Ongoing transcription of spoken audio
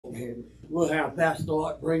We'll have Pastor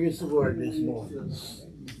Art bring us the word this morning.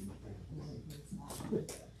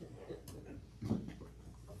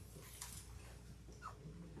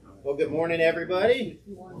 Well, good morning, everybody.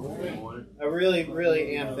 I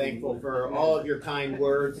really am thankful for all of your kind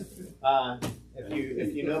words.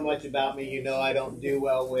 If you know much about me, you know I don't do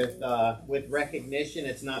well with recognition.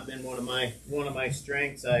 It's not been one of my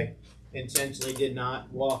strengths. I intentionally did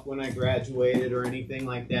not walk when I graduated or anything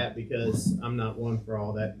like that because I'm not one for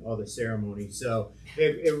all the ceremony. So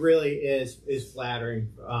it really is flattering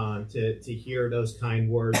to hear those kind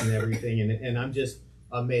words and everything, and I'm just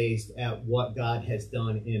amazed at what God has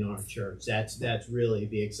done in our church. That's really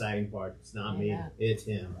the exciting part. It's not me, it's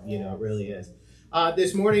Him. You know, it really is.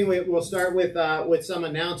 This morning we'll start with some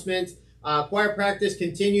announcements. Choir practice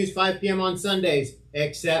continues 5 p.m. on Sundays,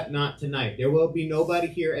 except not tonight. There will be nobody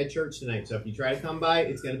here at church tonight. So if you try to come by,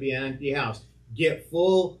 it's going to be an empty house. Get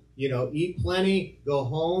full, eat plenty, go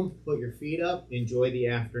home, put your feet up, enjoy the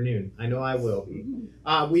afternoon. I know I will be.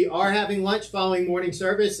 We are having lunch following morning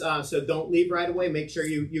service, so don't leave right away. Make sure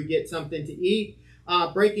you get something to eat.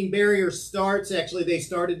 Breaking Barriers starts, actually they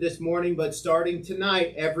started this morning, but starting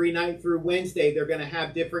tonight, every night through Wednesday, they're going to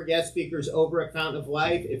have different guest speakers over at Fountain of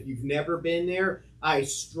Life. If you've never been there, I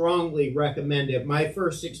strongly recommend it. My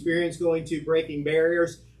first experience going to Breaking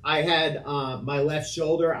Barriers, I had my left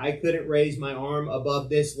shoulder. I couldn't raise my arm above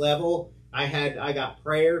this level. I got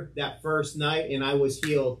prayer that first night, and I was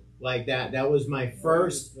healed like that. That was my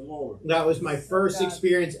first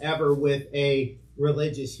experience ever with a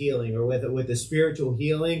religious healing or with a spiritual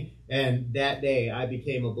healing, and that day I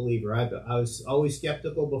became a believer. I was always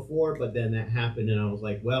skeptical before, but then that happened and I was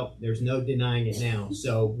like, well, there's no denying it now.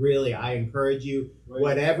 So really, I encourage you,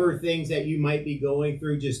 whatever things that you might be going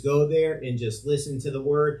through, just go there and just listen to the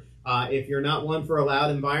word. If you're not one for a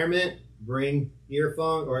loud environment, bring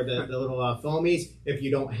earphone or the little foamies. If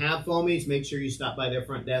you don't have foamies, make sure you stop by their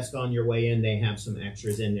front desk on your way in. They have some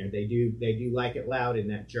extras in there. They do like it loud in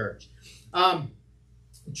that church.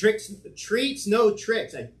 Treats No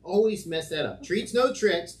Tricks. I always mess that up. Treats No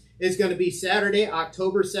Tricks is going to be Saturday,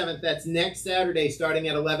 October 7th. That's next Saturday, starting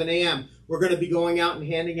at 11 a.m. We're going to be going out and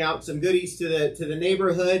handing out some goodies to the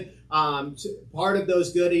neighborhood. Part of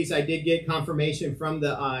those goodies, I did get confirmation from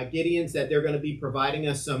the Gideons that they're going to be providing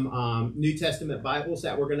us some New Testament Bibles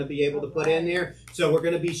that we're going to be able to put in there. So we're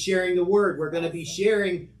going to be sharing the word. We're going to be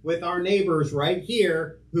sharing with our neighbors right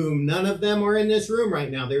here, whom none of them are in this room right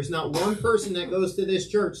now. There's not one person that goes to this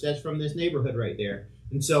church that's from this neighborhood right there.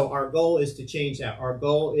 And so our goal is to change that. Our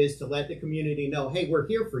goal is to let the community know, hey, we're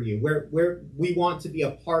here for you. We want to be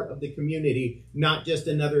a part of the community, not just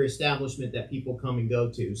another establishment that people come and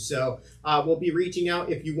go to. So we'll be reaching out.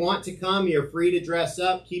 If you want to come, you're free to dress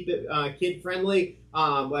up. Keep it kid-friendly.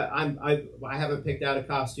 But I haven't picked out a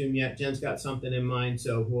costume yet. Jen's got something in mind,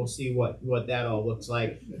 so we'll see what that all looks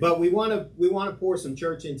like. But we want to pour some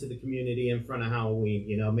church into the community in front of Halloween.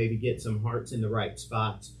 Maybe get some hearts in the right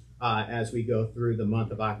spots as we go through the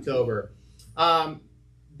month of October.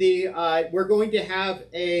 We're going to have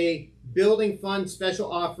a building fund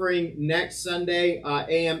special offering next Sunday,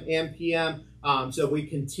 AM and PM. So we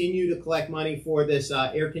continue to collect money for this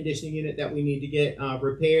air conditioning unit that we need to get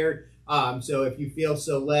repaired. So if you feel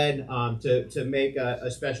so led to make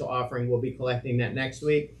a special offering, we'll be collecting that next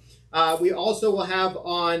week. We also will have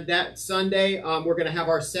on that Sunday, we're going to have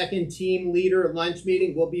our second team leader lunch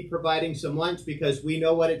meeting. We'll be providing some lunch because we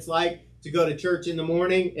know what it's like to go to church in the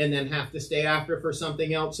morning and then have to stay after for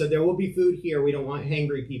something else. So there will be food here. We don't want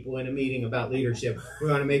hangry people in a meeting about leadership. We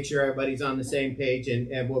want to make sure everybody's on the same page,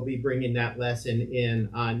 and we'll be bringing that lesson in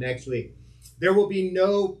next week. There will be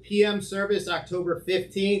no PM service October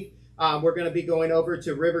 15th. We're going to be going over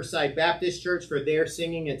to Riverside Baptist Church for their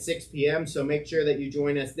singing at 6 p.m., so make sure that you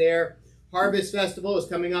join us there. Harvest Festival is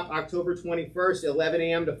coming up October 21st, 11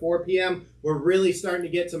 a.m. to 4 p.m. We're really starting to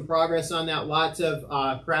get some progress on that. Lots of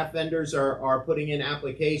craft vendors are putting in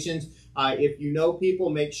applications. If you know people,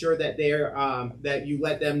 make sure that that you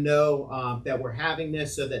let them know that we're having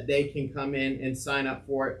this so that they can come in and sign up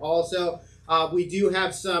for it. Also, we do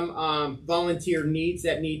have some volunteer needs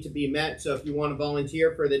that need to be met. So if you want to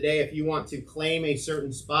volunteer for the day, if you want to claim a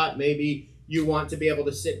certain spot, maybe you want to be able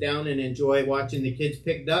to sit down and enjoy watching the kids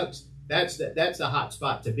pick ducks, that's a hot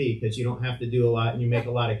spot to be because you don't have to do a lot and you make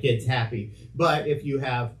a lot of kids happy. But if you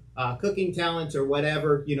have cooking talents or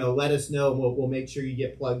whatever, let us know. We'll make sure you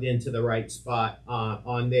get plugged into the right spot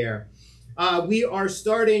on there. We are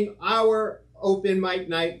starting our open mic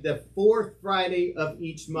night the fourth Friday of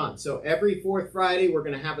each month. So every fourth Friday, we're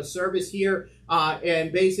going to have a service here.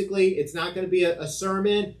 And basically, it's not going to be a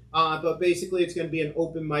sermon, but basically it's going to be an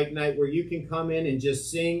open mic night where you can come in and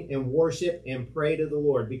just sing and worship and pray to the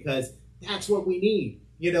Lord, because that's what we need.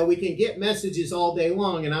 You know, we can get messages all day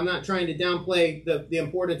long, and I'm not trying to downplay the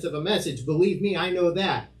importance of a message. Believe me, I know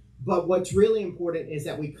that. But what's really important is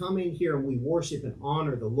that we come in here and we worship and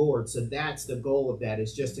honor the Lord. So that's the goal of that,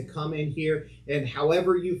 is just to come in here, and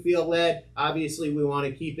however you feel led, obviously we want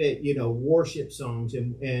to keep it, you know, worship songs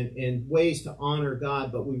and ways to honor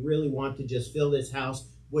God. But we really want to just fill this house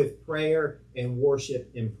with prayer and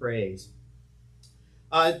worship and praise.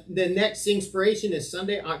 The next Singspiration is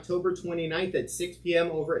Sunday, October 29th at 6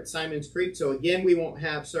 p.m. over at Simon's Creek. So again, we won't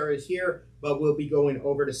have service here, but we'll be going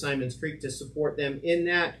over to Simon's Creek to support them in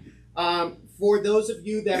that. For those of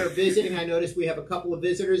you that are visiting, I noticed we have a couple of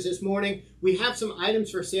visitors this morning. We have some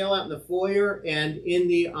items for sale out in the foyer and in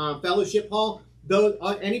the fellowship hall. Though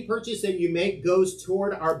any purchase that you make goes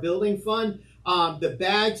toward our building fund. The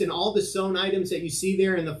bags and all the sewn items that you see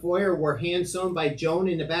there in the foyer were hand sewn by Joan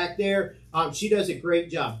in the back there. She does a great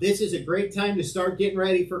job. This is a great time to start getting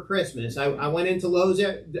ready for Christmas. I went into Lowe's,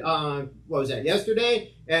 what was that,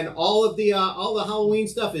 yesterday, and all the Halloween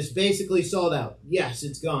stuff is basically sold out. Yes,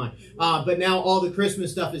 it's gone. But now all the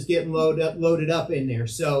Christmas stuff is getting loaded up in there.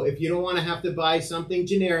 So if you don't want to have to buy something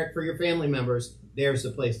generic for your family members, there's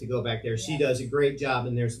the place to go back there. She does a great job,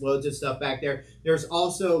 and there's loads of stuff back there. There's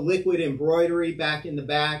also liquid embroidery back in the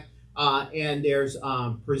back, and there's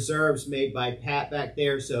preserves made by Pat back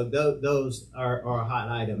there. So those are a hot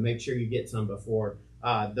item. Make sure you get some before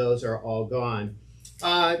those are all gone.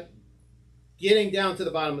 Getting down to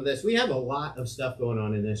the bottom of this, we have a lot of stuff going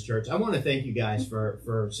on in this church. I want to thank you guys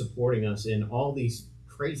for supporting us in all these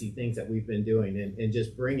crazy things that we've been doing and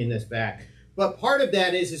just bringing this back. But part of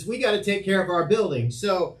that is we got to take care of our building.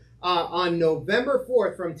 So on November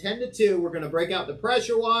 4th from 10 to 2, we're going to break out the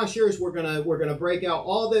pressure washers. We're going to break out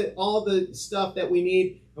all the stuff that we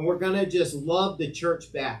need, and we're going to just love the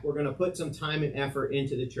church back. We're going to put some time and effort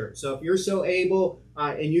into the church. So if you're so able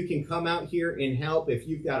and you can come out here and help, if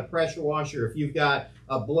you've got a pressure washer, if you've got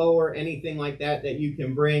a blower, anything like that you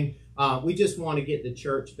can bring. We just want to get the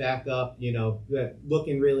church back up, you know,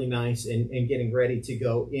 looking really nice and getting ready to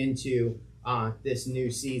go into this new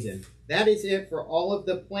season. That is it for all of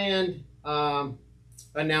the planned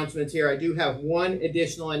announcements here. I do have one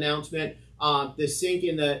additional announcement. The sink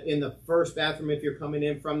in the first bathroom, if you're coming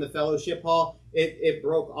in from the fellowship hall, it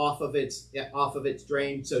broke off of its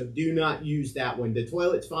drain, so do not use that one. The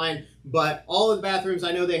toilet's fine, but all of the bathrooms,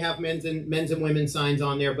 I know they have men's and women's signs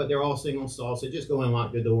on there, but they're all single stall, so just go and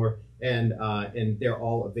lock the door, and they're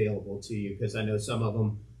all available to you, because I know some of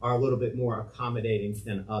them are a little bit more accommodating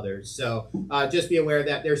than others. So just be aware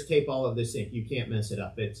that there's tape all over the sink. You can't mess it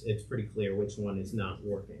up. It's pretty clear which one is not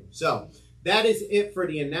working. So that is it for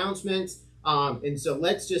the announcements. And so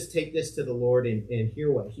let's just take this to the Lord and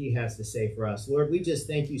hear what he has to say for us. Lord, we just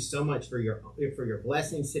thank you so much for your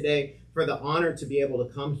blessings today, for the honor to be able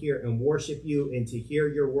to come here and worship you and to hear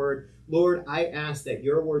your word. Lord, I ask that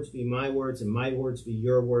your words be my words and my words be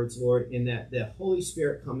your words, Lord, and that the Holy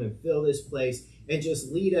Spirit come and fill this place and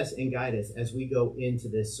just lead us and guide us as we go into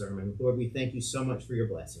this sermon. Lord, we thank you so much for your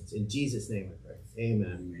blessings. In Jesus' name I pray.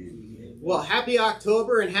 Amen. Amen. Well, happy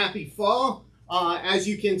October and happy fall. As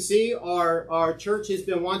you can see, our church has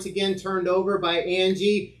been once again turned over by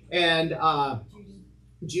Angie and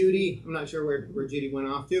Judy. I'm not sure where Judy went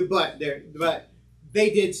off to, but they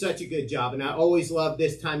did such a good job. And I always love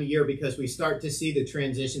this time of year because we start to see the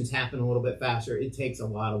transitions happen a little bit faster. It takes a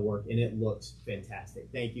lot of work, and it looks fantastic.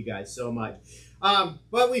 Thank you guys so much.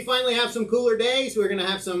 But we finally have some cooler days. We're going to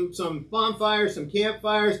have some bonfires, some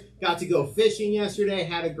campfires. Got to go fishing yesterday.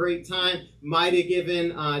 Had a great time. Might have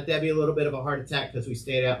given Debbie a little bit of a heart attack because we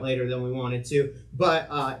stayed out later than we wanted to. But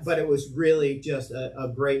it was really just a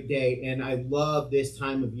great day. And I love this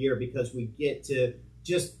time of year because we get to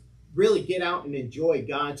just really get out and enjoy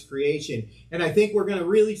God's creation. And I think we're going to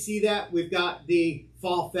really see that. We've got the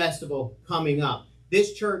Fall Festival coming up.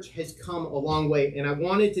 This church has come a long way, and I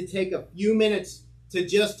wanted to take a few minutes to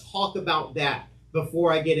just talk about that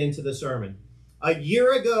before I get into the sermon. A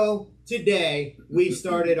year ago today, we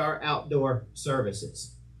started our outdoor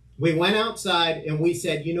services. We went outside and we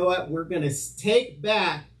said, you know what, we're going to take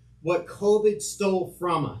back what COVID stole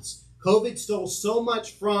from us. COVID stole so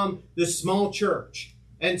much from the small church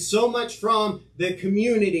and so much from the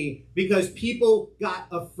community because people got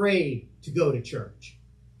afraid to go to church.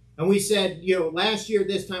 And we said, last year,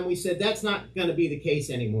 this time, we said that's not going to be the case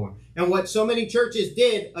anymore. And what so many churches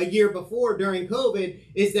did a year before during COVID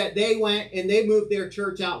is that they went and they moved their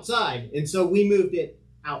church outside. And so we moved it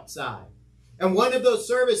outside. And one of those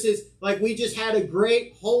services, like we just had a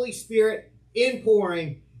great Holy Spirit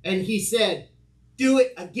inpouring, and he said, do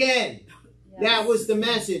it again. Yes. That was the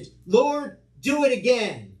message. Lord, do it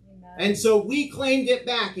again. Amen. And so we claimed it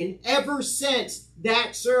back. And ever since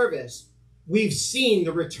that service, we've seen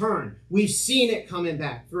the return. We've seen it coming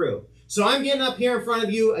back through. So I'm getting up here in front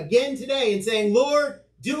of you again today and saying, Lord,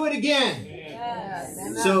 do it again.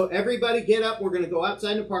 Yes. So everybody get up. We're going to go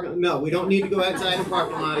outside in the parking lot. No, we don't need to go outside in the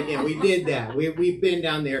parking lot again. We did that. We've been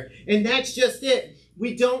down there. And that's just it.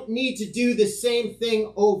 We don't need to do the same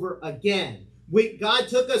thing over again. God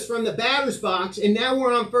took us from the batter's box, and now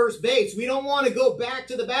we're on first base. We don't want to go back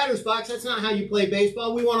to the batter's box. That's not how you play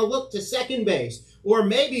baseball. We want to look to second base. Or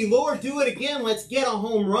maybe, Lord, do it again. Let's get a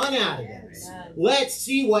home run out of this. Let's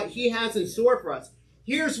see what he has in store for us.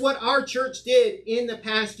 Here's what our church did in the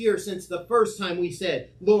past year since the first time we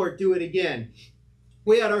said, Lord, do it again.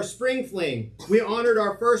 We had our spring fling. We honored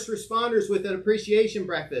our first responders with an appreciation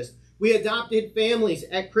breakfast. We adopted families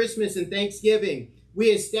at Christmas and Thanksgiving. We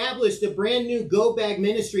established a brand new Go Bag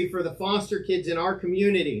ministry for the foster kids in our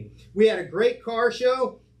community. We had a great car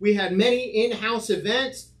show. We had many in-house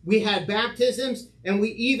events. We had baptisms. And we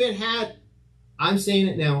even had, I'm saying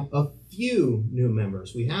it now, a few new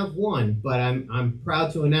members. We have one, but I'm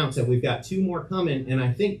proud to announce that we've got 2 more coming, and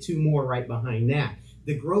I think 2 more right behind that.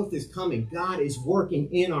 The growth is coming. God is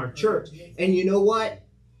working in our church. And you know what?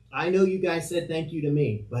 I know you guys said thank you to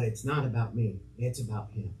me, but it's not about me. It's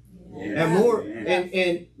about him. Yeah.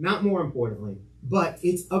 And not more importantly, but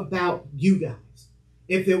it's about you guys.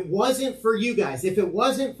 If it wasn't for you guys, if it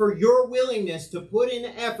wasn't for your willingness to put in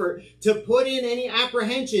the effort, to put in any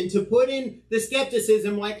apprehension, to put in the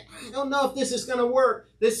skepticism, like, I don't know if this is going to work.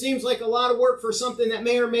 This seems like a lot of work for something that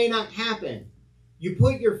may or may not happen. You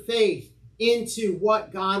put your faith into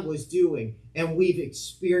what God was doing, and we've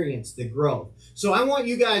experienced the growth. So I want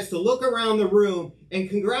you guys to look around the room and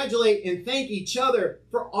congratulate and thank each other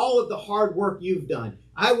for all of the hard work you've done.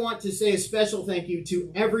 I want to say a special thank you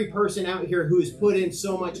to every person out here who has put in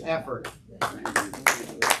so much effort.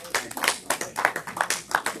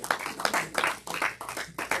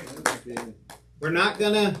 We're not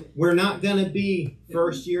gonna be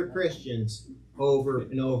first-year Christians over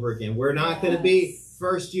and over again. We're not gonna be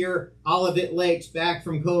first-year Olivet Lakes back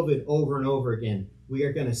from COVID over and over again. We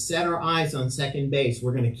are going to set our eyes on second base.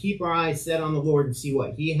 We're going to keep our eyes set on the Lord and see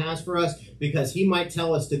what he has for us, because he might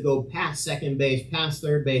tell us to go past second base, past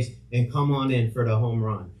third base, and come on in for the home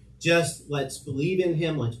run. Just let's believe in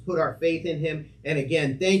him. Let's put our faith in him. And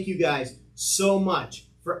again, thank you guys so much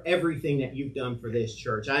for everything that you've done for this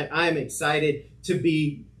church. I'm excited to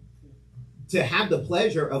have the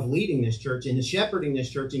pleasure of leading this church and shepherding this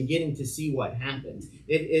church and getting to see what happens.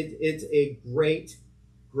 It's a great,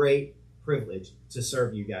 great privilege to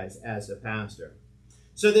serve you guys as a pastor.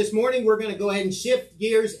 So this morning we're going to go ahead and shift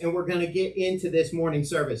gears, and we're going to get into this morning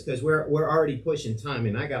service because we're already pushing time,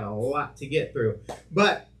 and I got a lot to get through.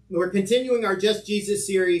 But we're continuing our Just Jesus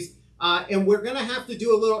series, and we're going to have to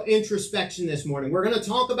do a little introspection this morning. We're going to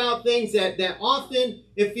talk about things that often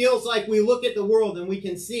it feels like we look at the world and we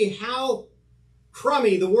can see how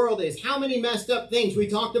crummy the world is, how many messed up things. We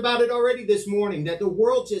talked about it already this morning, that the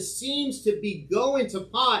world just seems to be going to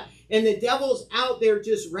pot, and the devil's out there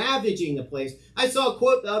just ravaging the place. I saw a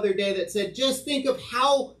quote the other day that said, just think of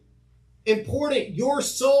how important your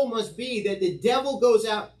soul must be that the devil goes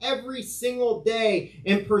out every single day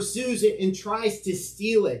and pursues it and tries to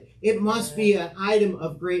steal it. It must be an item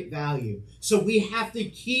of great value. So we have to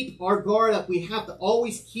keep our guard up. We have to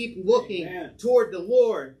always keep looking toward the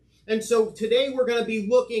Lord. And so today we're going to be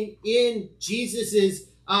looking in Jesus's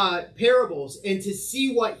parables and to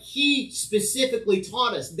see what he specifically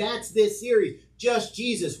taught us. That's this series, Just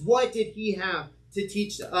Jesus. What did he have to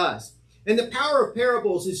teach to us? And the power of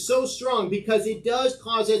parables is so strong because it does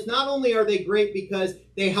cause us, not only are they great because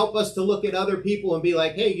they help us to look at other people and be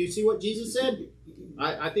like, hey, you see what Jesus said?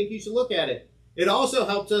 I think you should look at it. It also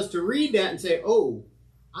helps us to read that and say, oh,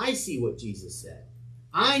 I see what Jesus said.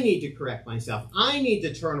 I need to correct myself. I need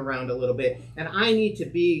to turn around a little bit, and I need to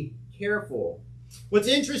be careful. What's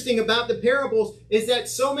interesting about the parables is that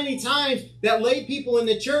so many times that lay people in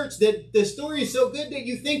the church, that the story is so good that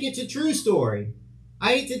you think it's a true story.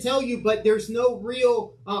 I hate to tell you, but there's no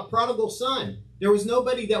real prodigal son. There was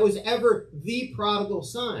nobody that was ever the prodigal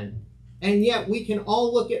son. And yet we can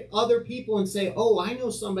all look at other people and say, oh, I know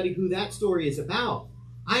somebody who that story is about.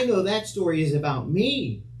 I know that story is about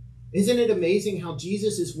me. Isn't it amazing how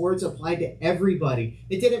Jesus' words applied to everybody?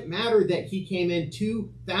 It didn't matter that he came in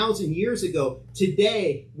 2,000 years ago.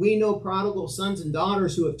 Today, we know prodigal sons and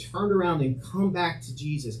daughters who have turned around and come back to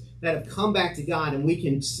Jesus, that have come back to God, and we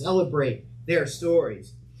can celebrate their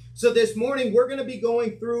stories. So this morning, we're going to be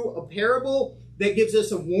going through a parable that gives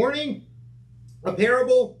us a warning, a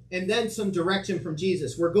parable, and then some direction from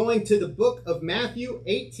Jesus. We're going to the book of Matthew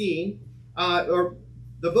 18,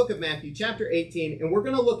 the book of Matthew, chapter 18, and we're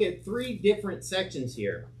going to look at 3 different sections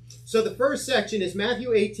here. So the first section is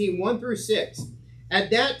Matthew 18, 1 through 6.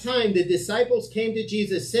 At that time, the disciples came to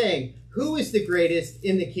Jesus, saying, "Who is the greatest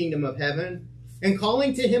in the kingdom of heaven?" And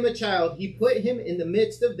calling to him a child, he put him in the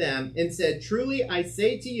midst of them and said, "Truly I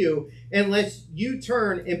say to you, unless you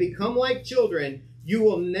turn and become like children, you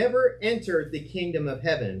will never enter the kingdom of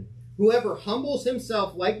heaven. Whoever humbles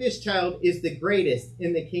himself like this child is the greatest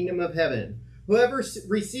in the kingdom of heaven. Whoever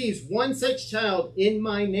receives one such child in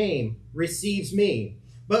my name receives me.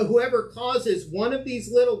 But whoever causes one of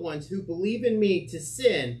these little ones who believe in me to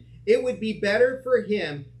sin, it would be better for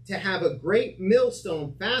him to have a great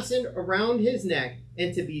millstone fastened around his neck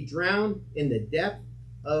and to be drowned in the depth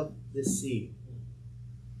of the sea."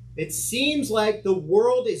 It seems like the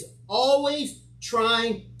world is always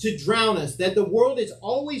trying to drown us, that the world is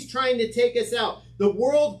always trying to take us out. The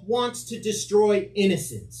world wants to destroy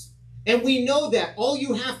innocence. And we know that. All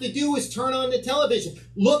you have to do is turn on the television.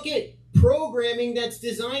 Look at programming that's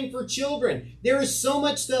designed for children. There is so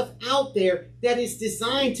much stuff out there that is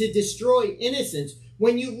designed to destroy innocence.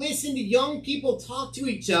 When you listen to young people talk to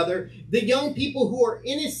each other, the young people who are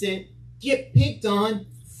innocent get picked on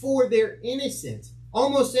for their innocence.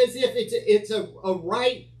 Almost as if it's a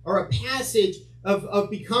rite or a passage of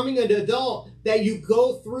becoming an adult, that you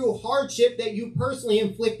go through hardship that you personally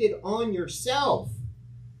inflicted on yourself.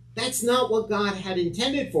 That's not what God had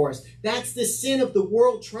intended for us. That's the sin of the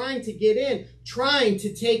world trying to get in, trying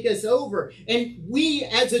to take us over. And we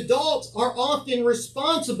as adults are often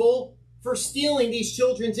responsible for stealing these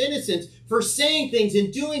children's innocence, for saying things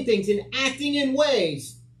and doing things and acting in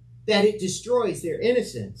ways that it destroys their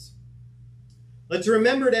innocence. Let's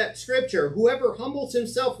remember that scripture. Whoever humbles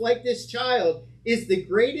himself like this child is the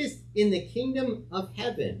greatest in the kingdom of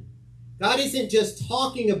heaven. God isn't just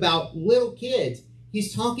talking about little kids.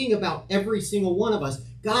 He's talking about every single one of us.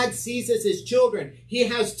 God sees us as children. He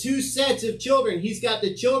has 2 sets of children. He's got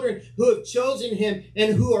the children who have chosen him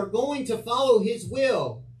and who are going to follow his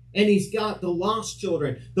will. And he's got the lost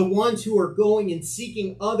children, the ones who are going and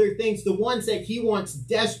seeking other things, the ones that he wants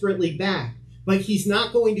desperately back. But he's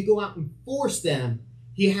not going to go out and force them.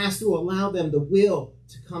 He has to allow them the will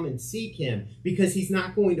to come and seek him, because he's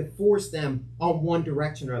not going to force them on one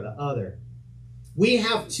direction or the other. We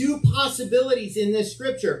have 2 possibilities in this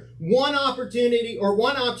scripture. One opportunity or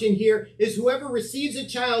one option here is whoever receives a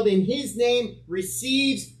child in his name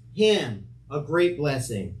receives him. A great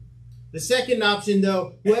blessing. The second option,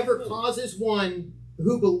 though, whoever causes one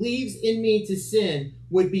who believes in me to sin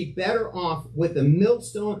would be better off with a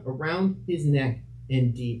millstone around his neck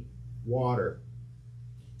in deep water.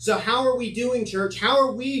 So how are we doing, church? How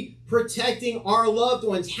are we protecting our loved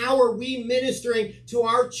ones? How are we ministering to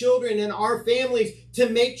our children and our families to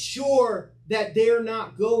make sure that they're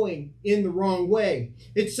not going in the wrong way?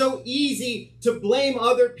 It's so easy to blame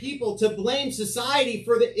other people, to blame society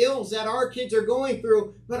for the ills that our kids are going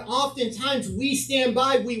through. But oftentimes we stand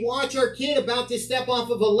by, we watch our kid about to step off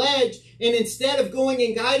of a ledge, and instead of going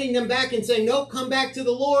and guiding them back and saying, "No, come back to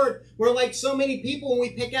the Lord," we're like so many people when we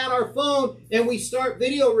pick out our phone and we start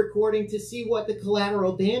video recording to see what the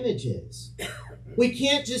collateral damage is. We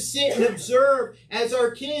can't just sit and observe as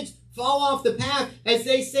our kids fall off the path, as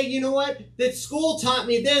they say, "You know what? That school taught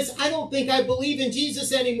me this. I don't think I believe in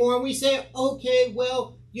Jesus anymore." And we say, "Okay,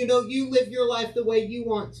 well, you live your life the way you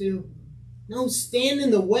want to." No, stand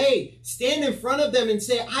in the way. Stand in front of them and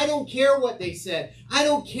say, "I don't care what they said. I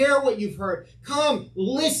don't care what you've heard. Come,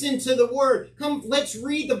 listen to the word. Come, let's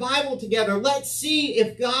read the Bible together. Let's see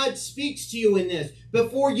if God speaks to you in this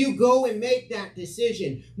before you go and make that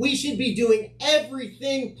decision." We should be doing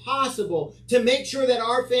everything possible to make sure that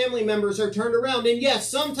our family members are turned around. And yes,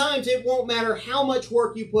 sometimes it won't matter how much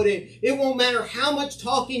work you put in. It won't matter how much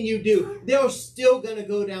talking you do. They're still going to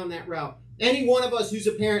go down that route. Any one of us who's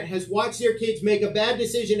a parent has watched their kids make a bad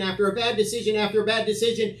decision after a bad decision after a bad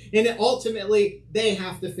decision, and ultimately they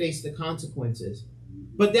have to face the consequences.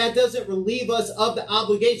 But that doesn't relieve us of the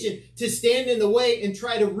obligation to stand in the way and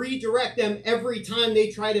try to redirect them every time they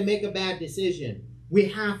try to make a bad decision. We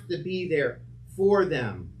have to be there for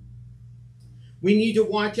them. We need to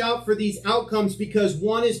watch out for these outcomes, because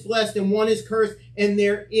one is blessed and one is cursed, and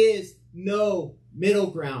there is no middle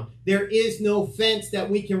ground. There is no fence that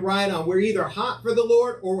we can ride on. We're either hot for the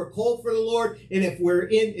Lord or we're cold for the Lord. And if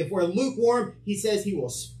we're lukewarm, he says he will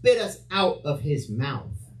spit us out of his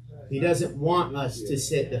mouth. He doesn't want us to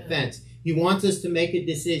sit the fence. He wants us to make a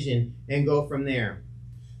decision and go from there.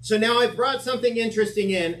 So now I've brought something interesting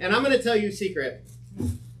in, and I'm going to tell you a secret.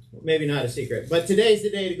 Maybe not a secret, but today's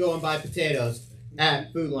the day to go and buy potatoes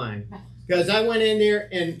at Food Line. Because I went in there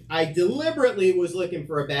and I deliberately was looking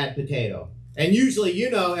for a bad potato. And usually, you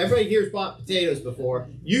know, everybody here's bought potatoes before.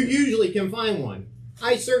 You usually can find one.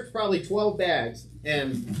 I searched probably 12 bags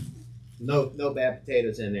and no bad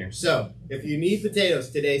potatoes in there. So if you need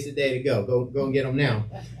potatoes, today's the day to go. Go and get them now.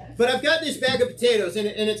 But I've got this bag of potatoes, and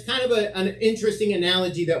it's kind of an interesting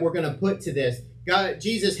analogy that we're going to put to this.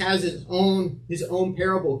 Jesus has his own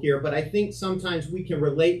parable here, but I think sometimes we can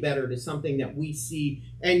relate better to something that we see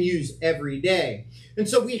and use every day. And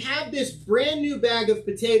so we have this brand new bag of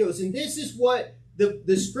potatoes, and this is what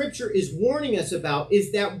the scripture is warning us about,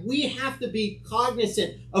 is that we have to be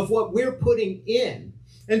cognizant of what we're putting in.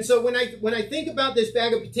 And so when I think about this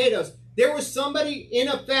bag of potatoes, there was somebody in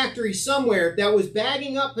a factory somewhere that was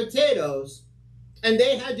bagging up potatoes, and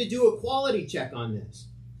they had to do a quality check on this.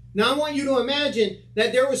 Now, I want you to imagine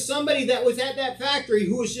that there was somebody that was at that factory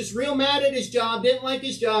who was just real mad at his job, didn't like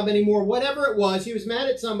his job anymore, whatever it was. He was mad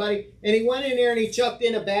at somebody, and he went in there and he chucked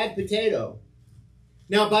in a bad potato.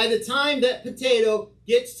 Now, by the time that potato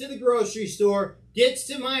gets to the grocery store, gets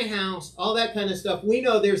to my house, all that kind of stuff, we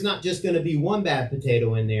know there's not just going to be one bad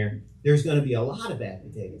potato in there. There's going to be a lot of bad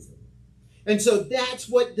potatoes in there. And so that's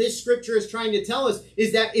what this scripture is trying to tell us,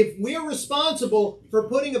 is that if we're responsible for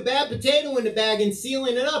putting a bad potato in the bag and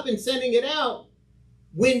sealing it up and sending it out,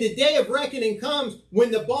 when the day of reckoning comes, when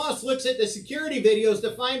the boss looks at the security videos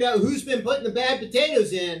to find out who's been putting the bad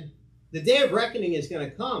potatoes in, the day of reckoning is going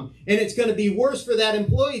to come. And it's going to be worse for that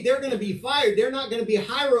employee. They're going to be fired. They're not going to be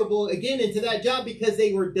hireable again into that job because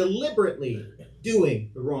they were deliberately doing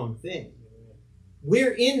the wrong thing.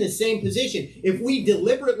 We're in the same position. If we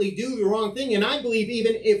deliberately do the wrong thing, and I believe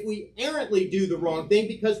even if we errantly do the wrong thing,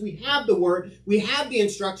 because we have the word, we have the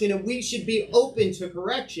instruction, and we should be open to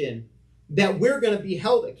correction, that we're going to be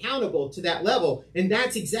held accountable to that level. And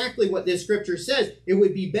that's exactly what this scripture says. It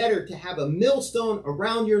would be better to have a millstone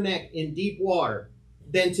around your neck in deep water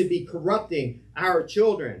than to be corrupting our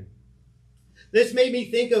children. This made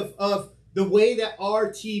me think of the way that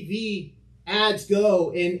our TV ads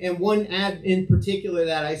go, and one ad in particular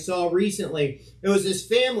that I saw recently. It was this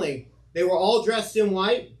family. They were all dressed in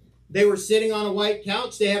white. They were sitting on a white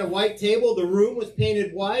couch. They had a white table. The room was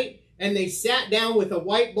painted white, and they sat down with a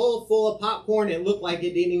white bowl full of popcorn. It looked like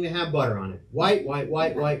it didn't even have butter on it. White, white,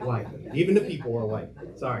 white, white, white. Even the people were white.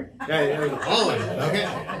 Sorry. There was all in it,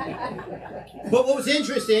 okay? But what was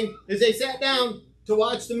interesting is they sat down to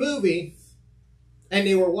watch the movie, and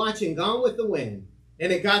they were watching Gone with the Wind.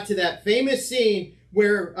 And it got to that famous scene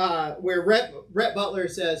where Rhett Butler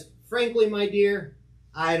says, "Frankly, my dear,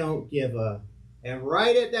 I don't give a." And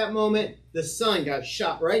right at that moment, the son got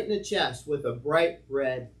shot right in the chest with a bright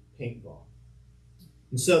red paintball.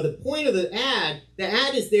 And so the point of the ad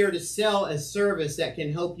is there to sell a service that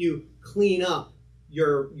can help you clean up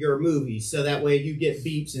your movies, so that way you get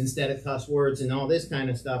beeps instead of cuss words and all this kind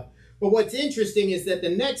of stuff. But what's interesting is that the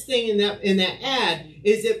next thing in that ad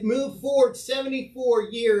is it moved forward 74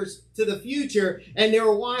 years to the future, and they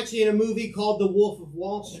were watching a movie called The Wolf of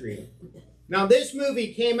Wall Street. Now, this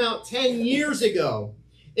movie came out 10 years ago.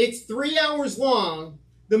 It's 3 hours long.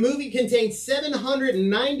 The movie contains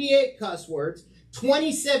 798 cuss words,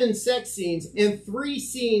 27 sex scenes, and 3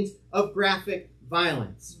 scenes of graphic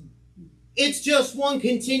violence. It's just one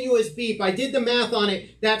continuous beep. I did the math on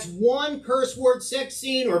it. That's one curse word, sex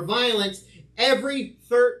scene, or violence every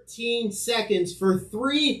 13 seconds for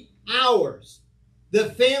 3 hours.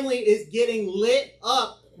 The family is getting lit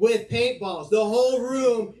up with paintballs. The whole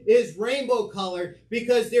room is rainbow colored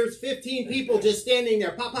because there's 15 people just standing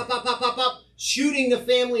there, pop, pop, pop, pop, pop, pop, shooting the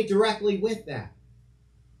family directly with that.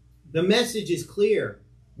 The message is clear.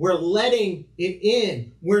 We're letting it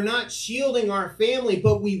in. We're not shielding our family,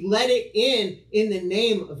 but we let it in the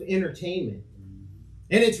name of entertainment.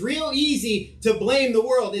 And it's real easy to blame the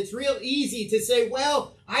world. It's real easy to say,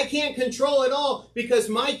 well, I can't control it all because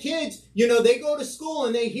my kids, they go to school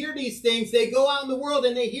and they hear these things. They go out in the world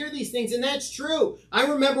and they hear these things. And that's true. I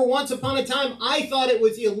remember once upon a time, I thought it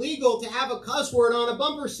was illegal to have a cuss word on a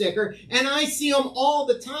bumper sticker. And I see them all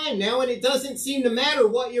the time now. And it doesn't seem to matter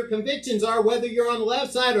what your convictions are, whether you're on the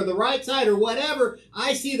left side or the right side or whatever.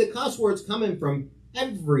 I see the cuss words coming from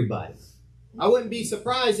everybody. I wouldn't be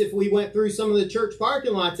surprised if we went through some of the church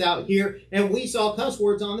parking lots out here and we saw cuss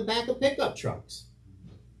words on the back of pickup trucks.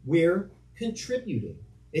 We're contributing.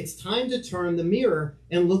 It's time to turn the mirror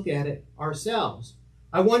and look at it ourselves.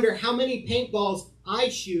 I wonder how many paintballs I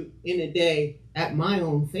shoot in a day at my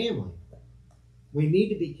own family. We need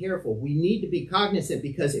to be careful. We need to be cognizant,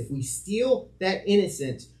 because if we steal that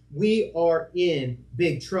innocence, we are in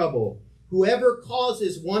big trouble. Whoever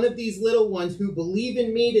causes one of these little ones who believe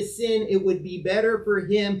in me to sin, it would be better for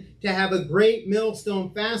him to have a great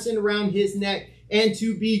millstone fastened around his neck and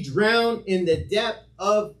to be drowned in the depth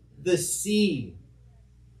of the sea.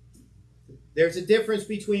 There's a difference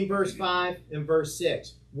between verse 5 and verse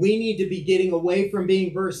 6. We need to be getting away from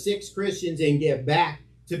being verse 6 Christians and get back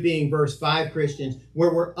to being verse 5 Christians,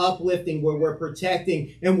 where we're uplifting, where we're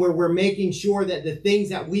protecting, and where we're making sure that the things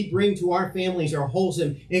that we bring to our families are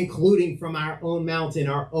wholesome, including from our own mouths and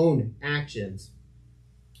our own actions.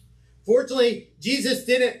 Fortunately, Jesus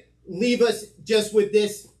didn't leave us just with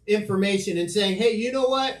this information and saying, hey, you know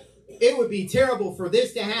what? It would be terrible for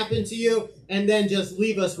this to happen to you, and then just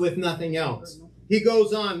leave us with nothing else. He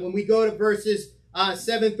goes on, when we go to verses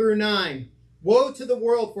 7 through 9, woe to the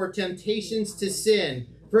world for temptations to sin,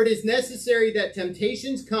 for it is necessary that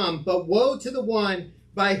temptations come, but woe to the one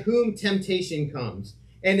by whom temptation comes.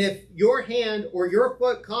 And if your hand or your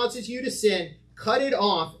foot causes you to sin, cut it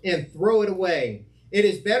off and throw it away. It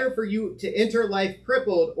is better for you to enter life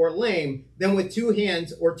crippled or lame than with 2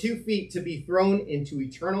 hands or 2 feet to be thrown into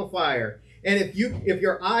eternal fire. And if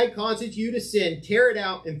your eye causes you to sin, tear it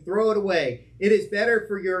out and throw it away. It is better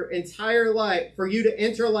for your entire life, for you to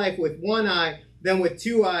enter life with 1 eye than with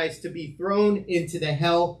 2 eyes to be thrown into the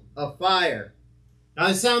hell of fire. Now,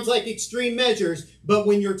 it sounds like extreme measures, but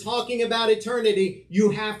when you're talking about eternity, you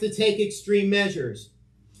have to take extreme measures.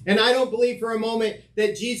 And I don't believe for a moment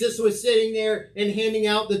that Jesus was sitting there and handing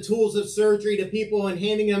out the tools of surgery to people and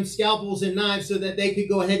handing them scalpels and knives so that they could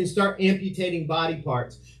go ahead and start amputating body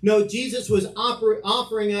parts. No, Jesus was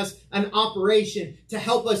offering us an operation to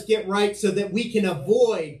help us get right so that we can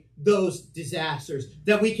avoid those disasters,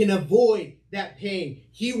 that we can avoid that pain.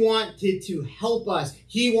 He wanted to help us.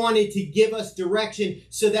 He wanted to give us direction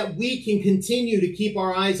so that we can continue to keep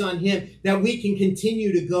our eyes on him, that we can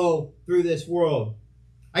continue to go through this world.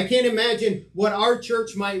 I can't imagine what our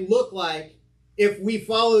church might look like if we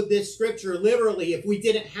followed this scripture literally, if we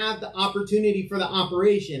didn't have the opportunity for the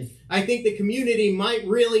operation. I think the community might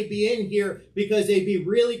really be in here because they'd be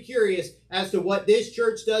really curious as to what this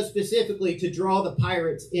church does specifically to draw the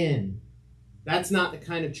pirates in. That's not the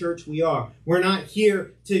kind of church we are. We're not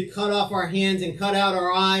here to cut off our hands and cut out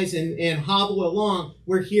our eyes and hobble along.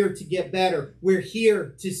 We're here to get better. We're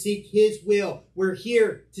here to seek his will. We're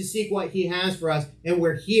here to seek what he has for us. And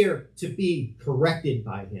we're here to be corrected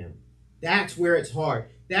by him. That's where it's hard.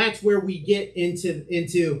 That's where we get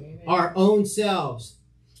into our own selves.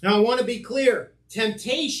 Now, I want to be clear.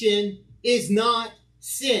 Temptation is not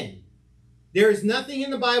sin. There is nothing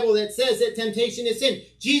in the Bible that says that temptation is sin.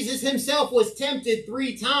 Jesus himself was tempted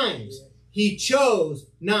 3 times. He chose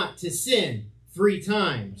not to sin 3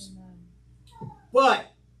 times.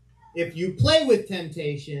 But if you play with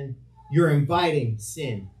temptation, you're inviting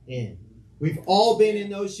sin in. We've all been in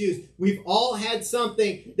those shoes. We've all had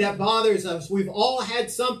something that bothers us. We've all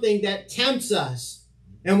had something that tempts us.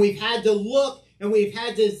 And we've had to look and we've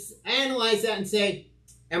had to analyze that and say,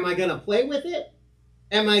 am I going to play with it?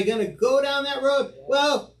 Am I going to go down that road?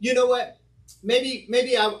 Well, you know what?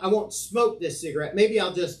 Maybe I won't smoke this cigarette. Maybe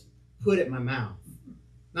I'll just put it in my mouth.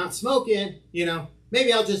 Not smoking,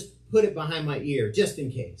 maybe I'll just put it behind my ear just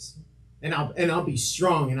in case. And I'll be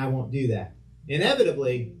strong and I won't do that.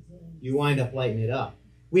 Inevitably, you wind up lighting it up.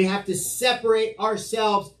 We have to separate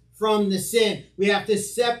ourselves from the sin. We have to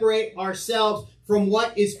separate ourselves from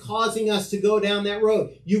what is causing us to go down that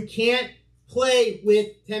road. You can't play with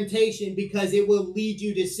temptation because it will lead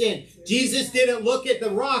you to sin. Jesus didn't look at the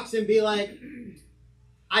rocks and be like,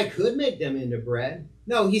 I could make them into bread.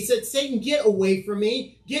 No, he said, Satan, get away from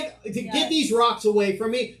me. Get these rocks away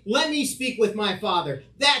from me. Let me speak with my Father.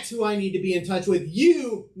 That's who I need to be in touch with.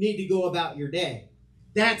 You need to go about your day.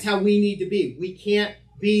 That's how we need to be. We can't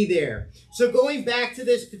be there. So going back to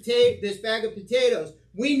this bag of potatoes,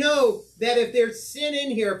 we know that if there's sin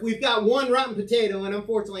in here, if we've got 1 rotten potato, and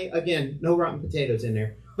unfortunately, again, no rotten potatoes in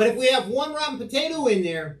there, but if we have 1 rotten potato in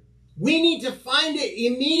there, we need to find it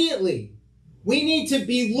immediately. We need to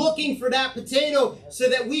be looking for that potato so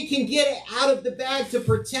that we can get it out of the bag to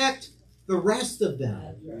protect the rest of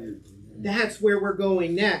them. That's where we're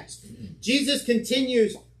going next. Jesus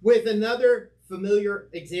continues with another familiar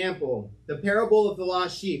example, the parable of the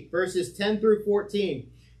lost sheep, verses 10 through 14.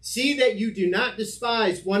 See that you do not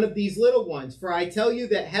despise one of these little ones, for I tell you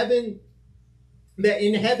that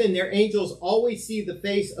in heaven their angels always see the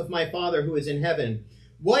face of my Father who is in heaven.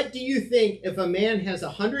 What do you think if a man has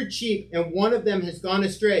 100 sheep and one of them has gone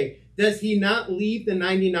astray? Does he not leave the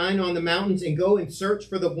 99 on the mountains and go and search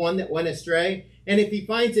for the one that went astray? And if he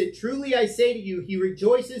finds it, truly I say to you, he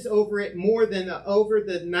rejoices over it more than over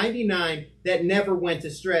the 99 that never went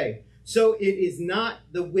astray. So it is not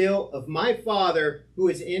the will of my Father who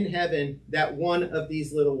is in heaven that one of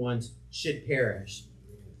these little ones should perish.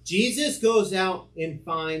 Jesus goes out and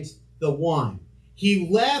finds the one. He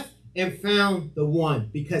left and found the one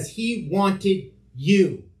because he wanted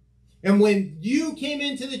you. And when you came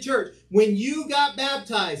into the church, when you got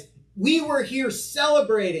baptized, we were here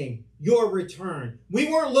celebrating your return. We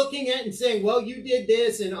weren't looking at and saying, well, you did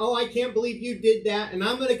this, and oh, I can't believe you did that, and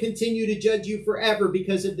I'm going to continue to judge you forever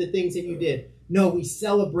because of the things that you did. No, we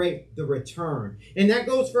celebrate the return. And that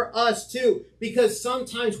goes for us too, because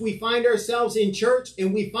sometimes we find ourselves in church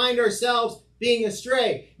and we find ourselves being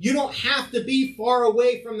astray. You don't have to be far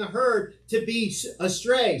away from the herd to be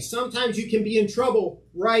astray. Sometimes you can be in trouble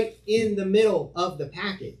right in the middle of the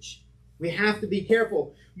package. We have to be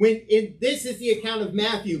careful. This is the account of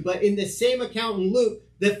Matthew, but in the same account in Luke,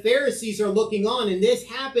 the Pharisees are looking on, and this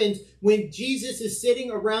happens when Jesus is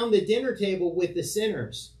sitting around the dinner table with the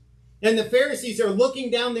sinners. And the Pharisees are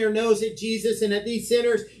looking down their nose at Jesus and at these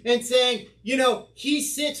sinners and saying, you know, he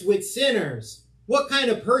sits with sinners. What kind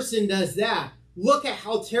of person does that? Look at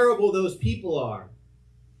how terrible those people are.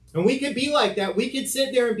 And we could be like that. We could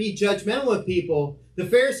sit there and be judgmental of people. The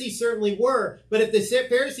Pharisees certainly were. But if the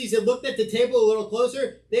Pharisees had looked at the table a little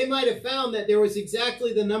closer, they might have found that there was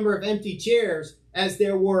exactly the number of empty chairs as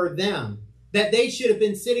there were them. That they should have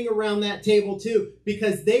been sitting around that table too,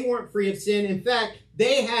 because they weren't free of sin. In fact,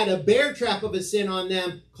 they had a bear trap of a sin on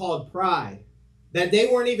them called pride. That they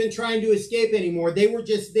weren't even trying to escape anymore. They were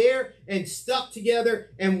just there and stuck together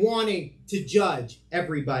and wanting to judge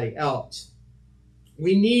everybody else.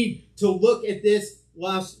 We need to look at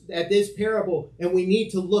this parable, and we need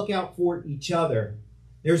to look out for each other.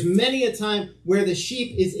 There's many a time where the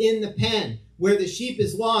sheep is in the pen, where the sheep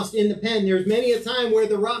is lost in the pen. There's many a time where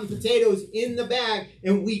the rotten potato is in the bag,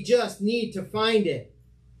 and we just need to find it.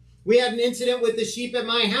 We had an incident with the sheep at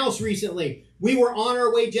my house recently. We were on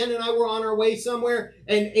our way, Jen and I were on our way somewhere,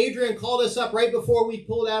 and Adrian called us up right before we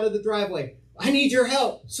pulled out of the driveway. I need your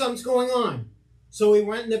help. Something's going on. So we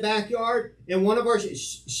went in the backyard, and one of our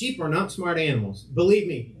sheep are not smart animals. Believe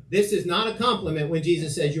me, this is not a compliment when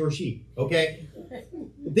Jesus says you're sheep, okay?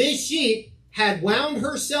 This sheep had wound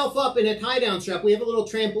herself up in a tie-down strap. We have a little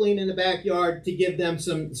trampoline in the backyard to give them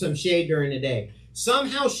some shade during the day.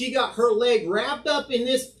 Somehow she got her leg wrapped up in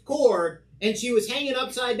this cord, and she was hanging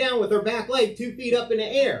upside down with her back leg 2 feet up in the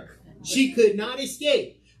air. She could not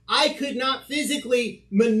escape. I could not physically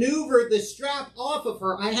maneuver the strap off of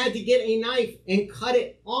her. I had to get a knife and cut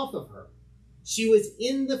it off of her. She was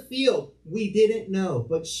in the field. We didn't know,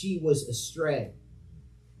 but she was astray.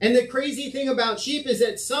 And the crazy thing about sheep is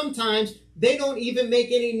that sometimes they don't even make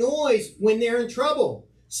any noise when they're in trouble.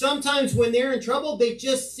 Sometimes when they're in trouble, they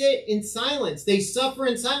just sit in silence. They suffer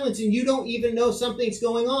in silence, and you don't even know something's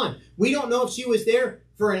going on. We don't know if she was there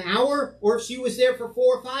for an hour or if she was there for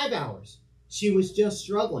 4 or 5 hours. She was just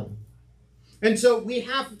struggling. And so we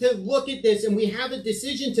have to look at this, and we have a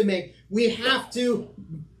decision to make. We have to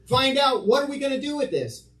find out, what are we going to do with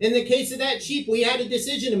this? In the case of that sheep, we had a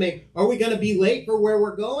decision to make. Are we going to be late for where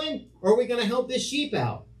we're going, or are we going to help this sheep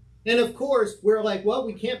out? And of course, we're like, well,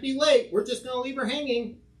 we can't be late. We're just going to leave her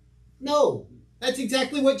hanging. No, that's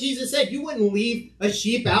exactly what Jesus said. You wouldn't leave a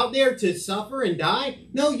sheep out there to suffer and die.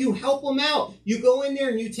 No, you help them out. You go in there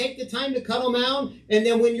and you take the time to cut them out. And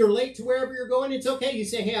then when you're late to wherever you're going, it's okay. You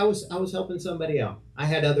say, hey, I was helping somebody out. I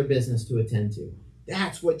had other business to attend to.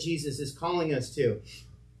 That's what Jesus is calling us to.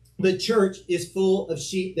 The church is full of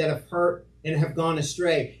sheep that have hurt and have gone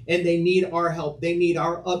astray, and they need our help. They need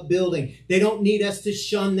our upbuilding. They don't need us to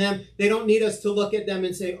shun them. They don't need us to look at them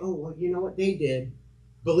and say, oh, well, you know what they did.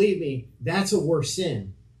 Believe me, that's a worse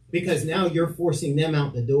sin, because now you're forcing them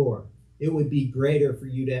out the door. It would be greater for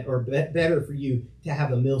you to, or better for you to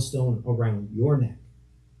have a millstone around your neck.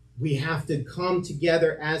 We have to come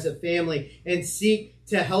together as a family and seek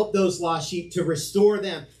to help those lost sheep, to restore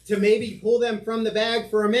them, to maybe pull them from the bag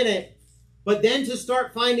for a minute, but then to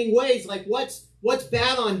start finding ways like, what's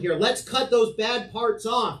bad on here? Let's cut those bad parts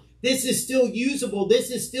off. This is still usable.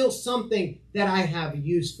 This is still something that I have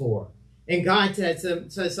use for. And God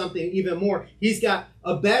says something even more. He's got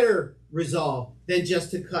a better resolve than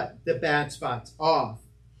just to cut the bad spots off.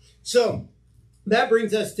 So that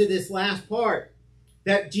brings us to this last part,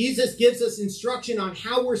 that Jesus gives us instruction on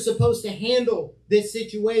how we're supposed to handle this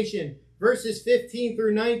situation. Verses 15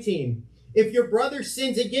 through 19. If your brother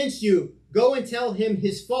sins against you, go and tell him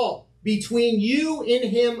his fault between you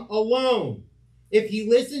and him alone. If he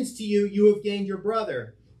listens to you, you have gained your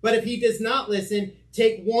brother. But if he does not listen,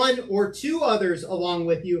 take one or two others along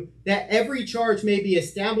with you, that every charge may be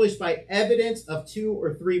established by evidence of 2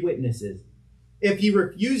 or 3 witnesses. If he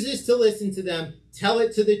refuses to listen to them, tell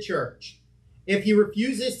it to the church. If he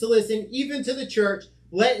refuses to listen even to the church,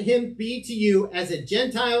 let him be to you as a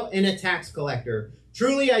Gentile and a tax collector.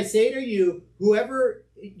 Truly I say to you, whoever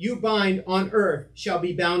you bind on earth shall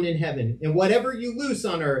be bound in heaven, and whatever you loose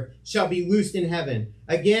on earth shall be loosed in heaven.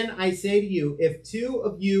 Again, I say to you, if 2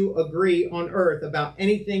 of you agree on earth about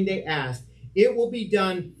anything they ask, it will be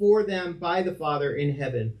done for them by the Father in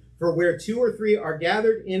heaven. For where 2 or 3 are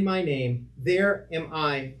gathered in my name, there am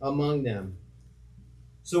I among them.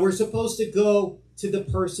 So we're supposed to go to the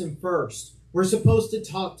person first. We're supposed to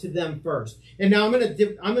talk to them first. And now I'm going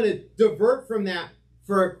to divert from that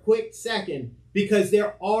for a quick second, because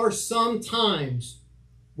there are some times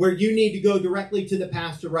where you need to go directly to the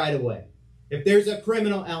pastor right away. If there's a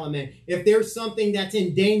criminal element, if there's something that's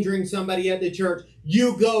endangering somebody at the church,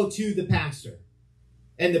 you go to the pastor.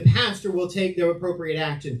 And the pastor will take the appropriate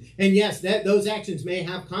action. And yes, those actions may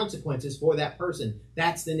have consequences for that person.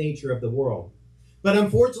 That's the nature of the world. But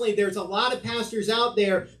unfortunately, there's a lot of pastors out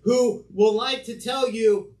there who will like to tell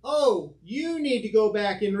you, oh, you need to go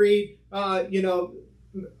back and read,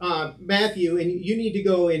 Matthew, and you need to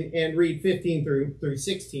go and read 15 through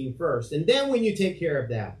 16 first. And then when you take care of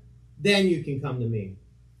that, then you can come to me.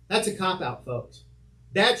 That's a cop-out, folks.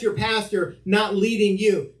 That's your pastor not leading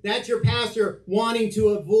you. That's your pastor wanting to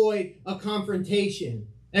avoid a confrontation.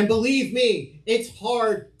 And believe me, it's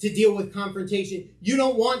hard to deal with confrontation. You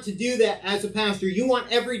don't want to do that as a pastor. You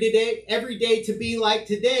want every day to be like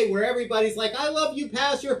today, where everybody's like, I love you,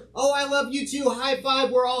 pastor. Oh, I love you too. High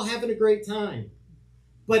five. We're all having a great time.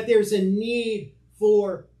 But there's a need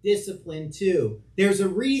for discipline too. There's a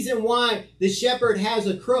reason why the shepherd has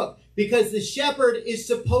a crook, because the shepherd is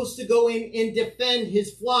supposed to go in and defend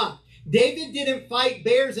his flock. David didn't fight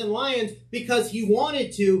bears and lions because he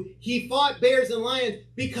wanted to. He fought bears and lions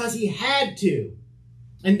because he had to.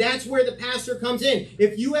 And that's where the pastor comes in.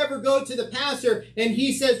 If you ever go to the pastor and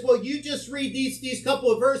he says, well, you just read these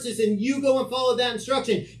couple of verses and you go and follow that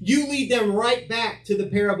instruction, you lead them right back to the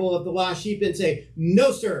parable of the lost sheep and say,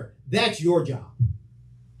 no, sir, that's your job.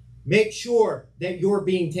 Make sure that you're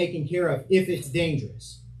being taken care of if it's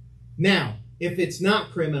dangerous. Now, if it's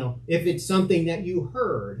not criminal, if it's something that you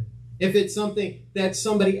heard, if it's something that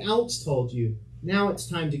somebody else told you, now it's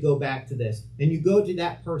time to go back to this. And you go to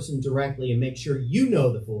that person directly and make sure you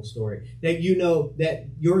know the full story, that you know that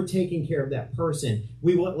you're taking care of that person.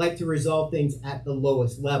 We would like to resolve things at the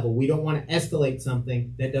lowest level. We don't want to escalate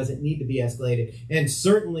something that doesn't need to be escalated. And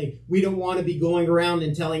certainly, we don't want to be going around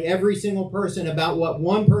and telling every single person about what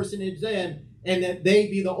one person had said, and that they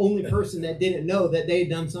be the only person that didn't know that they had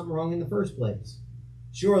done something wrong in the first place.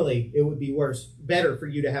 Surely it would be better for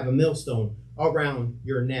you to have a millstone around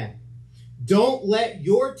your neck. Don't let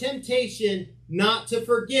your temptation not to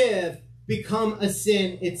forgive become a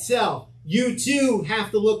sin itself. You too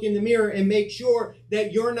have to look in the mirror and make sure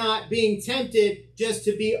that you're not being tempted just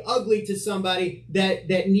to be ugly to somebody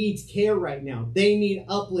that needs care right now. They need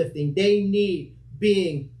uplifting. They need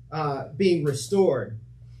being restored.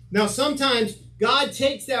 Now, sometimes God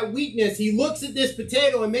takes that weakness. He looks at this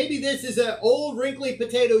potato, and maybe this is an old wrinkly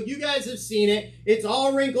potato. You guys have seen it. It's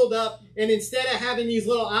all wrinkled up, and instead of having these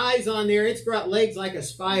little eyes on there, it's got legs like a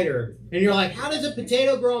spider. And you're like, how does a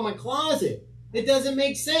potato grow in my closet? It doesn't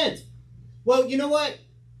make sense. Well, you know what?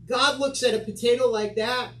 God looks at a potato like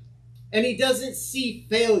that, and he doesn't see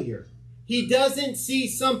failure. He doesn't see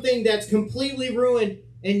something that's completely ruined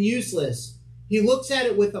and useless. He looks at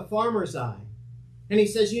it with a farmer's eye. And he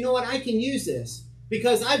says, you know what? I can use this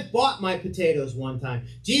because I bought my potatoes one time.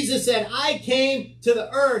 Jesus said, I came to the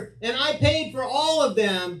earth and I paid for all of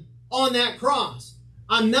them on that cross.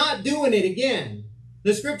 I'm not doing it again.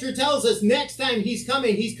 The scripture tells us next time he's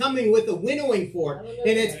coming with a winnowing fork.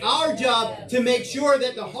 And it's our job to make sure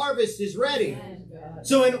that the harvest is ready.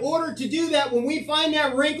 So in order to do that, when we find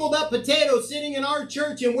that wrinkled up potato sitting in our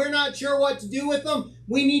church and we're not sure what to do with them,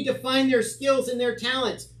 we need to find their skills and their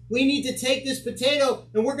talents. We need to take this potato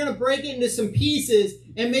and we're going to break it into some pieces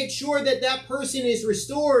and make sure that that person is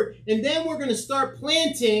restored. And then we're going to start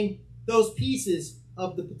planting those pieces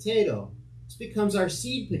of the potato. This becomes our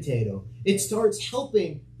seed potato. It starts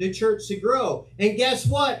helping the church to grow. And guess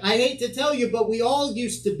what? I hate to tell you, but we all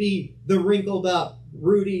used to be the wrinkled up,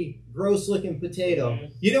 rooty, gross looking potato.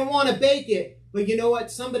 You don't want to bake it, but you know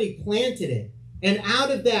what? Somebody planted it. And out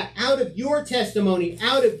of that, out of your testimony,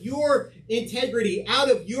 out of your integrity, out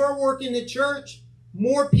of your work in the church,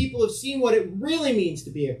 more people have seen what it really means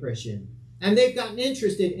to be a Christian. And they've gotten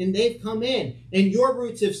interested and they've come in. And your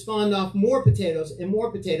roots have spawned off more potatoes and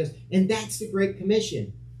more potatoes. And that's the Great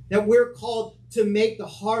Commission. That we're called to make the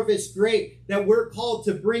harvest great. That we're called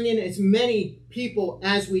to bring in as many people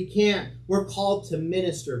as we can. We're called to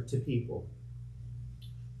minister to people.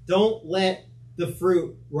 Don't let the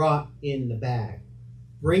fruit rot in the bag.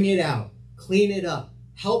 Bring it out. Clean it up.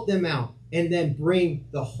 Help them out. And then bring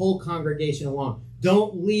the whole congregation along.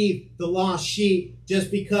 Don't leave the lost sheep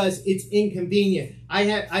just because it's inconvenient.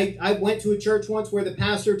 I went to a church once where the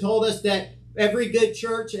pastor told us that every good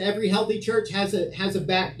church, every healthy church has a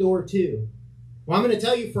back door too. Well, I'm going to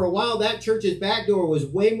tell you, for a while, that church's back door was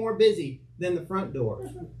way more busy than the front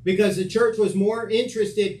door, because the church was more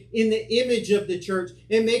interested in the image of the church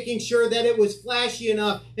and making sure that it was flashy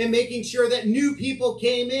enough and making sure that new people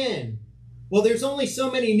came in. Well, there's only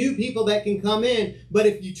so many new people that can come in, but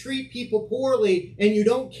if you treat people poorly and you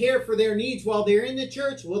don't care for their needs while they're in the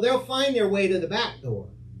church, well, they'll find their way to the back door.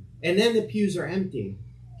 And then the pews are empty.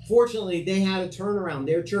 Fortunately, they had a turnaround.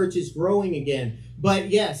 Their church is growing again. But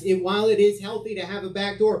yes, while it is healthy to have a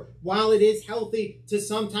back door, while it is healthy to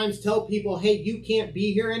sometimes tell people, hey, you can't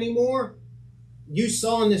be here anymore, you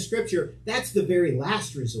saw in the scripture, that's the very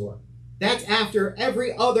last resort. That's after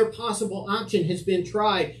every other possible option has been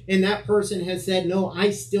tried and that person has said, no,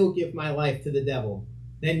 I still give my life to the devil.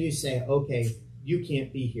 Then you say, okay, you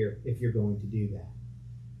can't be here if you're going to do that.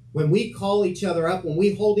 When we call each other up, when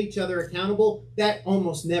we hold each other accountable, that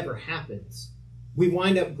almost never happens. We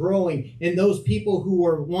wind up growing, and those people who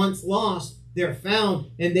were once lost, they're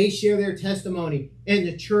found and they share their testimony, and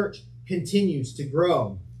the church continues to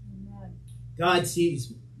grow. Amen. God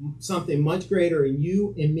sees something much greater in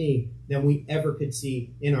you and me than we ever could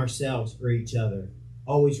see in ourselves or each other.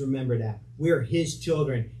 Always remember that. We're his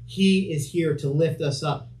children. He is here to lift us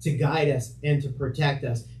up, to guide us, and to protect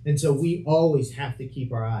us. And so we always have to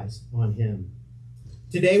keep our eyes on him.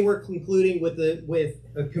 Today we're concluding with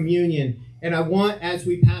a communion. And I want, as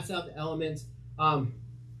we pass out the elements, Graham,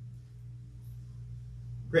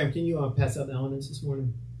 can you pass out the elements this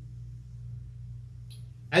morning?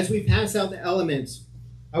 As we pass out the elements,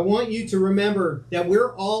 I want you to remember that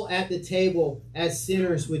we're all at the table as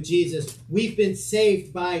sinners with Jesus. We've been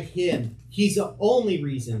saved by him. He's the only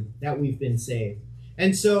reason that we've been saved.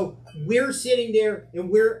 And so we're sitting there and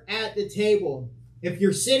we're at the table. If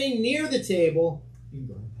you're sitting near the table, you can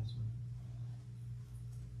go ahead and pass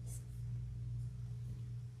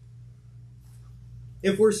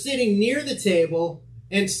it. If we're sitting near the table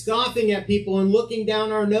and scoffing at people and looking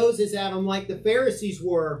down our noses at them like the Pharisees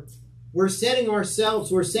were, we're setting our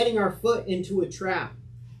foot into a trap.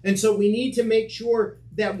 And so we need to make sure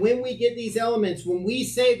that when we get these elements, when we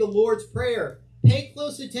say the Lord's Prayer, pay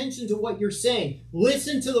close attention to what you're saying.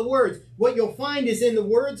 Listen to the words. What you'll find is in the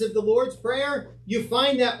words of the Lord's Prayer, you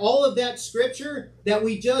find that all of that scripture that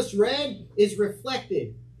we just read is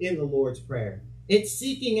reflected in the Lord's Prayer. It's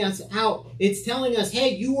seeking us out. It's telling us, hey,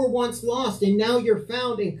 you were once lost and now you're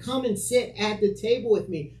found, and come and sit at the table with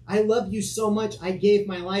me. I love you so much. I gave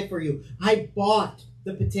my life for you. I bought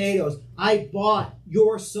the potatoes. I bought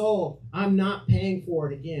your soul. I'm not paying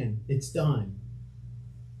for it again. It's done.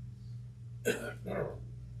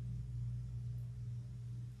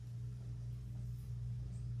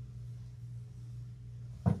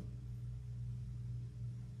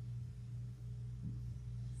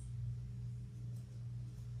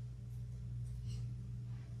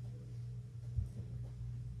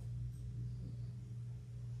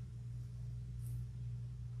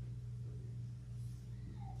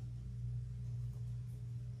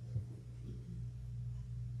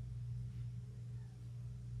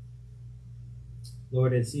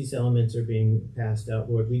 Lord, as these elements are being passed out,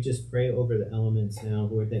 Lord, we just pray over the elements now,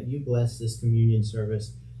 Lord, that you bless this communion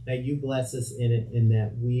service, that you bless us in it, and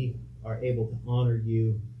that we are able to honor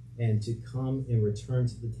you and to come and return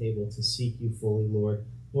to the table to seek you fully, Lord.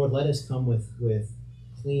 Lord, let us come with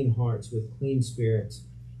clean hearts, with clean spirits,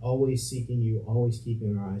 always seeking you, always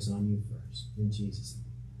keeping our eyes on you first. In Jesus' name.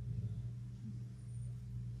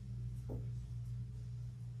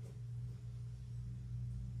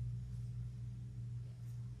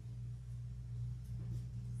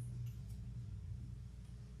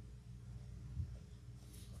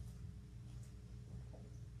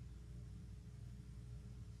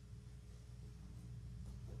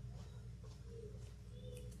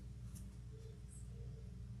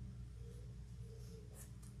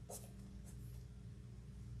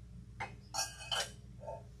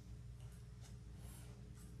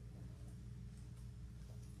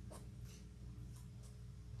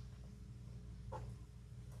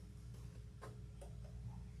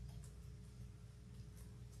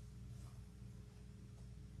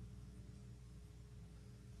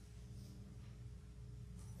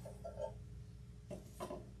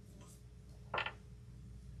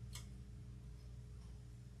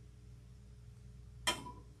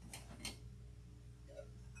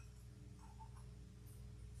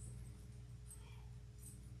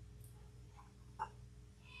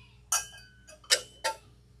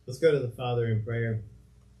 Let's go to the Father in prayer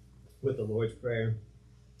with the Lord's Prayer.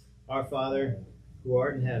 Our Father, who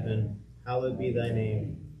art in heaven, hallowed be thy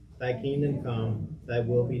name. Thy kingdom come, thy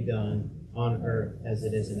will be done, on earth as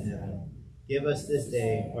it is in heaven. Give us this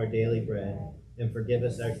day our daily bread, and forgive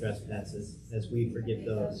us our trespasses, as we forgive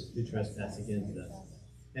those who trespass against us.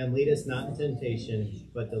 And lead us not into temptation,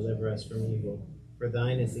 but deliver us from evil. For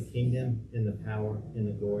thine is the kingdom, and the power, and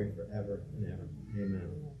the glory forever and ever.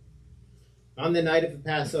 Amen. On the night of the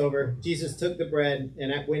Passover, Jesus took the bread,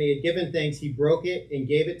 and when he had given thanks, he broke it and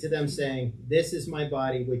gave it to them, saying, "This is my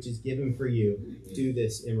body, which is given for you. Do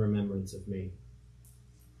this in remembrance of me."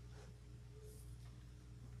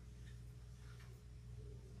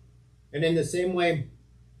 And in the same way,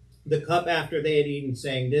 the cup after they had eaten,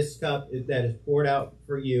 saying, "This cup that is poured out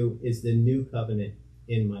for you is the new covenant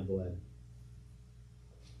in my blood."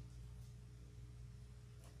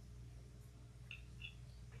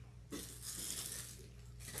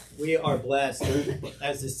 We are blessed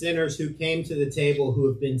as the sinners who came to the table, who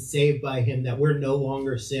have been saved by him, that we're no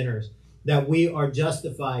longer sinners, that we are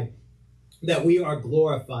justified, that we are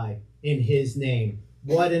glorified in his name.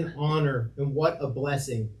 What an honor and what a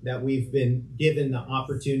blessing that we've been given the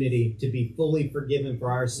opportunity to be fully forgiven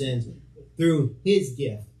for our sins through his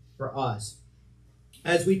gift for us.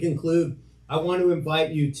 As we conclude, I want to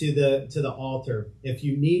invite you to the altar. If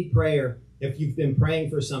you need prayer, if you've been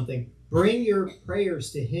praying for something, bring your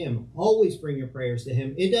prayers to him. Always bring your prayers to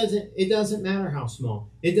him. It doesn't matter how small.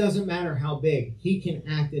 It doesn't matter how big. He can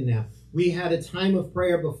act in that. We had a time of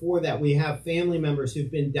prayer before that. We have family members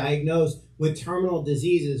who've been diagnosed with terminal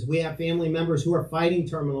diseases. We have family members who are fighting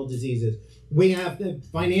terminal diseases. We have the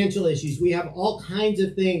financial issues. We have all kinds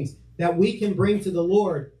of things that we can bring to the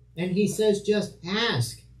Lord. And he says, just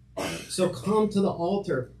ask. So come to the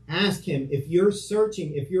altar. Ask him. If you're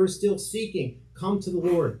searching, if you're still seeking, come to the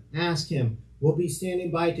Lord. Ask him. We'll be standing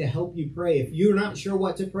by to help you pray. If you're not sure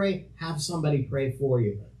what to pray, have somebody pray for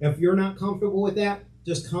you. If you're not comfortable with that,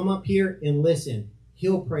 just come up here and listen.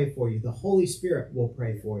 He'll pray for you. The Holy Spirit will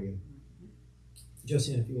pray for you.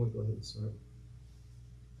 Josiane, if you want to go ahead and start.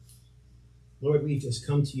 Lord, we just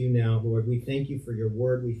come to you now, Lord. We thank you for your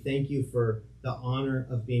word. We thank you for the honor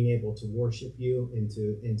of being able to worship you and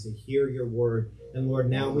to hear your word. And Lord,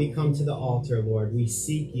 now we come to the altar, Lord. We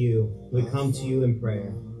seek you. We come to you in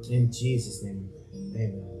prayer. In Jesus' name,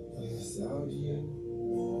 amen.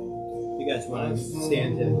 You guys want to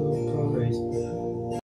stand to praise?